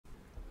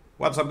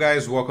What's up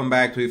guys, welcome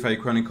back to DeFi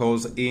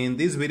Chronicles. In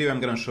this video I'm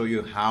going to show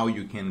you how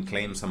you can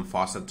claim some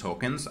Faucet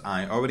tokens.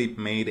 I already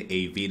made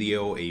a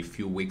video a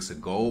few weeks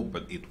ago,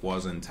 but it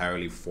was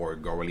entirely for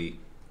Gorally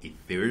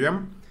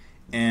Ethereum.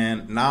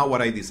 And now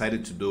what I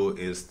decided to do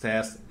is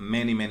test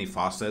many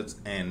faucets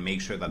and make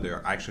sure that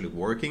they're actually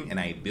working, and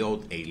I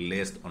built a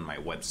list on my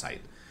website.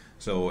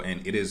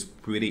 And it is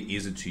pretty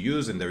easy to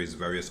use and there is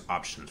various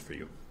options for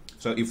you.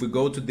 So if we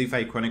go to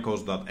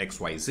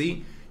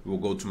DeFiChronicles.xyz, we'll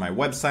go to my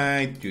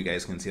website. You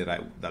guys can see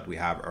that we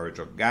have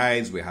airdrop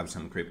guides, we have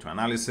some crypto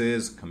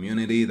analysis,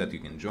 community that you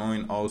can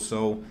join,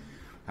 also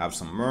have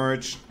some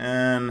merch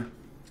and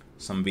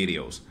some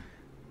videos.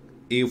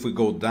 If we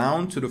go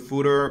down to the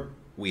footer,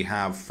 we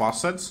have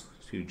faucets.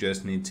 So you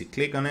just need to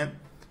click on it,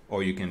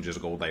 or you can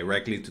just go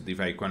directly to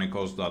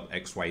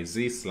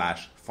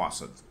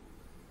DeFiChronicles.xyz/faucet.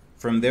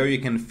 From there, you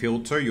can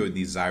filter your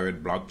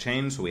desired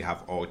blockchain. So we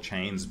have all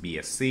chains: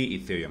 BSC,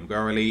 Ethereum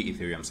Gorally,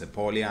 Ethereum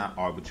Sepolia,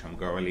 Arbitrum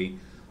Gorally,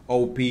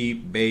 OP,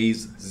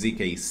 Base,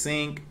 ZK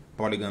Sync,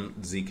 Polygon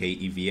ZK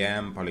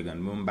EVM,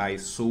 Polygon Mumbai,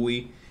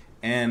 Sui,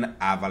 and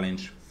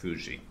Avalanche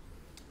Fuji.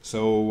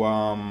 So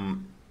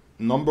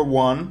number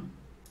one,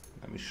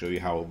 let me show you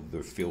how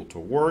the filter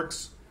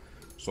works.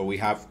 So we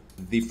have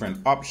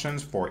different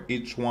options for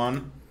each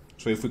one.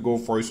 So if we go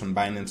first on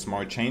Binance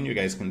Smart Chain, you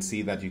guys can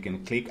see that you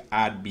can click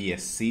Add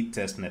BSC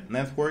Testnet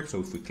Network.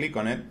 So if we click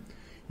on it,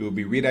 you will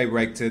be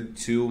redirected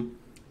to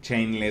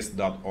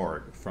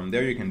chainlist.org. From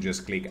there, you can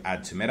just click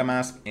Add to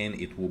MetaMask and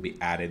it will be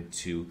added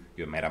to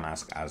your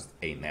MetaMask as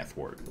a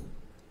network.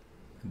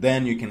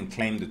 Then you can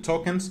claim the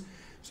tokens.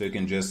 So you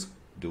can just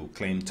do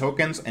claim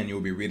tokens and you'll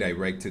be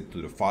redirected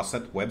to the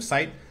Faucet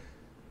website.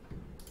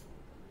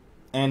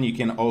 And you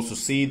can also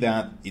see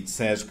that it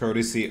says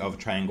courtesy of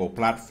Triangle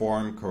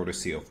Platform,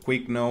 courtesy of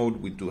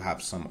QuickNode. We do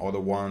have some other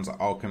ones,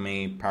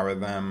 Alchemy,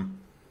 Paradigm.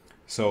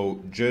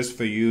 So just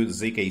for you,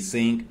 ZK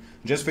Sync,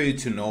 just for you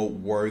to know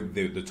where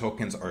the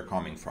tokens are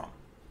coming from.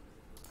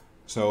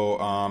 So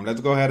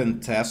let's go ahead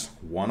and test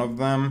one of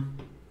them.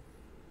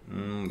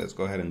 Let's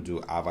go ahead and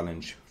do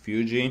Avalanche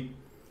Fuji.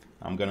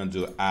 I'm gonna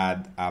do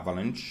Add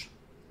Avalanche.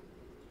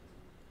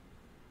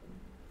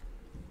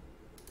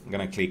 I'm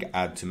gonna click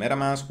Add to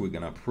MetaMask. We're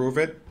gonna approve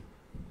it.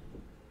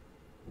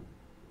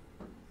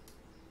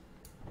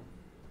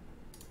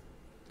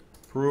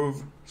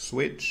 Approve,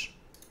 switch.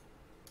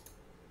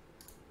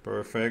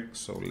 Perfect.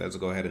 So let's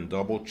go ahead and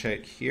double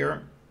check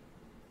here.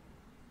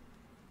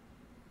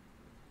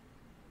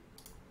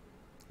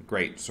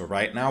 Great. So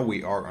right now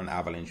we are on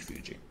Avalanche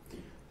Fuji.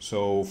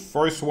 So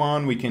first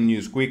one, we can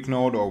use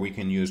QuickNode or we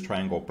can use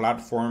Triangle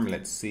Platform.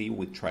 Let's see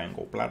with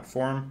Triangle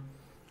Platform.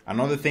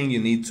 Another thing you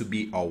need to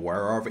be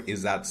aware of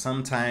is that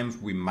sometimes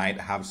we might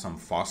have some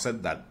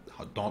faucet that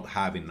don't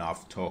have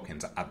enough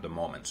tokens at the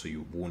moment. So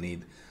you will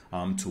need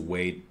to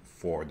wait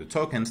for the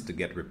tokens to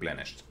get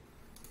replenished.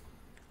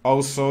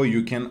 Also,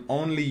 you can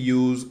only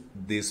use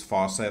this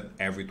faucet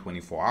every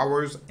 24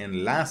 hours.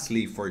 And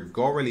lastly, for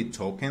Gorally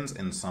tokens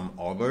and some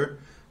other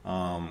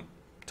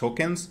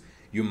tokens,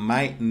 you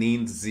might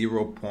need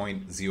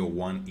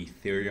 0.01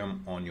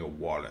 Ethereum on your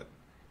wallet.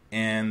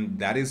 And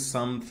that is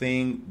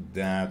something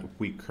that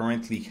we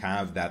currently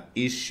have that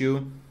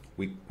issue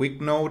with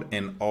QuickNode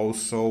and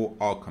also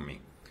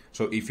Alchemy.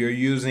 So if you're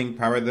using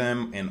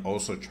Paradigm and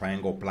also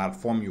Triangle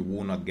Platform, you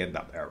will not get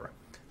that error.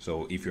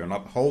 So if you're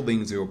not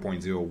holding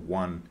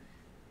 0.001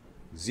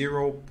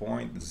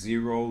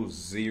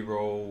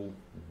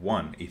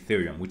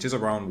 Ethereum, which is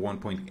around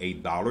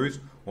 $1.8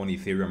 on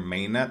Ethereum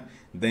mainnet,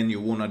 then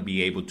you will not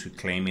be able to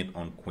claim it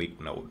on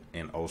QuickNode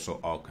and also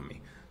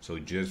Alchemy. So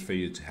just for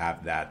you to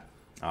have that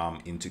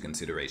into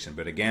consideration.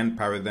 But again,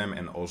 Paradigm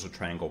and also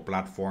Triangle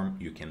Platform,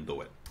 you can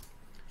do it.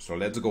 So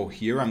let's go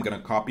here. I'm going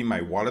to copy my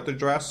wallet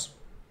address.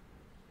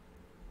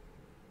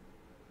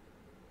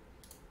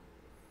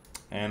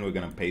 And we're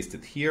going to paste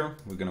it here.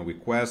 We're going to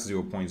request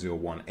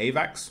 0.01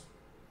 AVAX.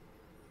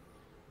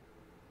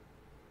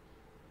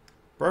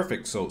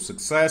 Perfect. So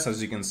success.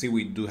 As you can see,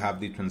 we do have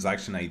the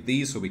transaction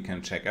ID, so we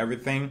can check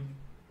everything.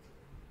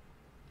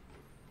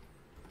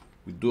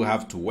 We do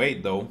have to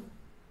wait though.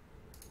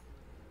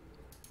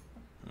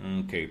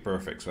 Okay,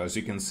 perfect. So as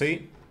you can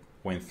see,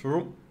 went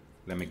through.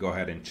 Let me go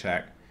ahead and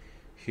check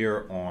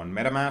here on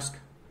MetaMask.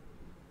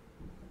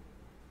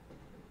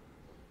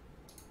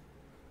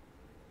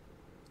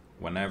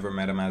 Whenever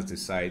MetaMask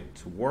decide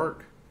to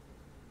work.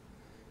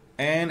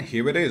 And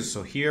here it is.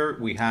 So here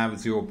we have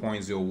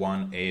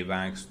 0.01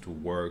 AVAX to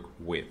work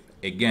with.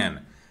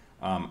 Again,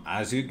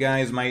 as you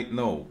guys might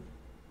know,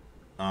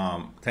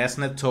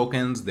 testnet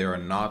tokens, they are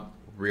not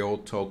real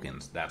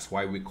tokens. That's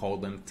why we call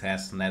them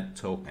testnet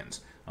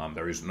tokens.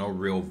 There is no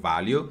real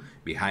value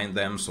behind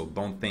them, so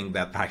don't think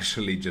that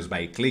actually just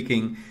by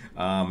clicking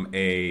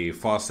a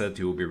faucet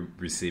you will be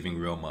receiving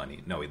real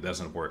money. No, it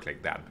doesn't work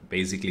like that.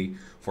 Basically,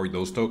 for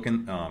those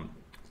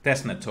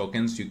testnet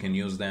tokens, you can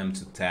use them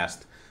to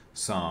test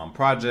some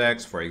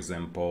projects, for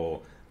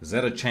example,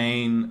 Zeta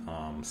Chain,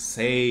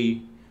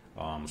 Say,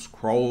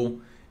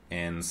 Scroll,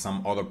 and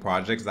some other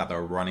projects that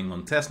are running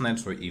on testnet.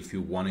 So if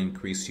you want to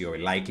increase your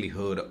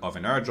likelihood of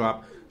an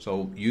airdrop,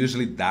 so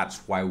usually that's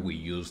why we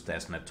use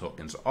testnet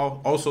tokens.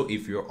 Also,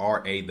 if you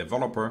are a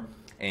developer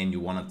and you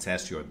want to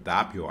test your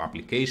dApp, your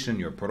application,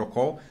 your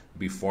protocol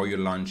before you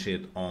launch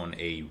it on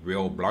a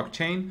real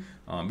blockchain,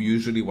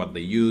 usually what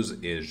they use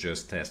is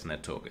just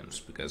testnet tokens,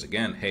 because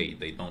again, hey,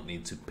 they don't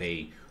need to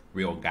pay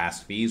real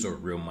gas fees or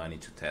real money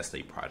to test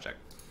a project.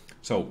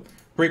 So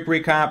quick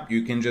recap,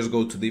 you can just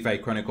go to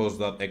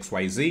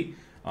defichronicles.xyz,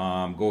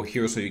 go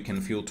here so you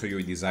can filter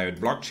your desired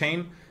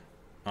blockchain,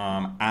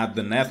 add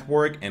the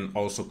network, and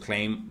also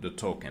claim the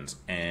tokens.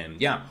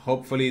 And yeah,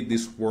 hopefully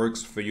this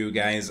works for you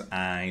guys.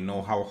 I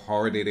know how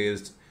hard it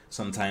is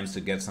sometimes to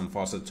get some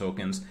Faucet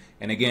tokens.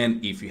 And again,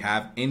 if you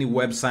have any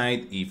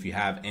website, if you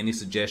have any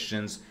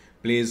suggestions,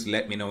 please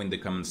let me know in the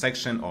comment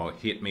section or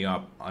hit me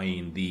up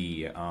in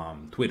the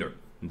Twitter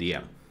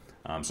DM.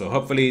 So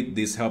hopefully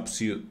this helps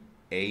you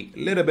a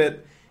little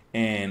bit.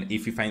 And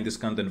if you find this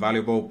content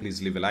valuable,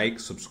 please leave a like,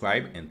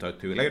 subscribe, and talk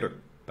to you later.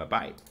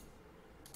 Bye-bye.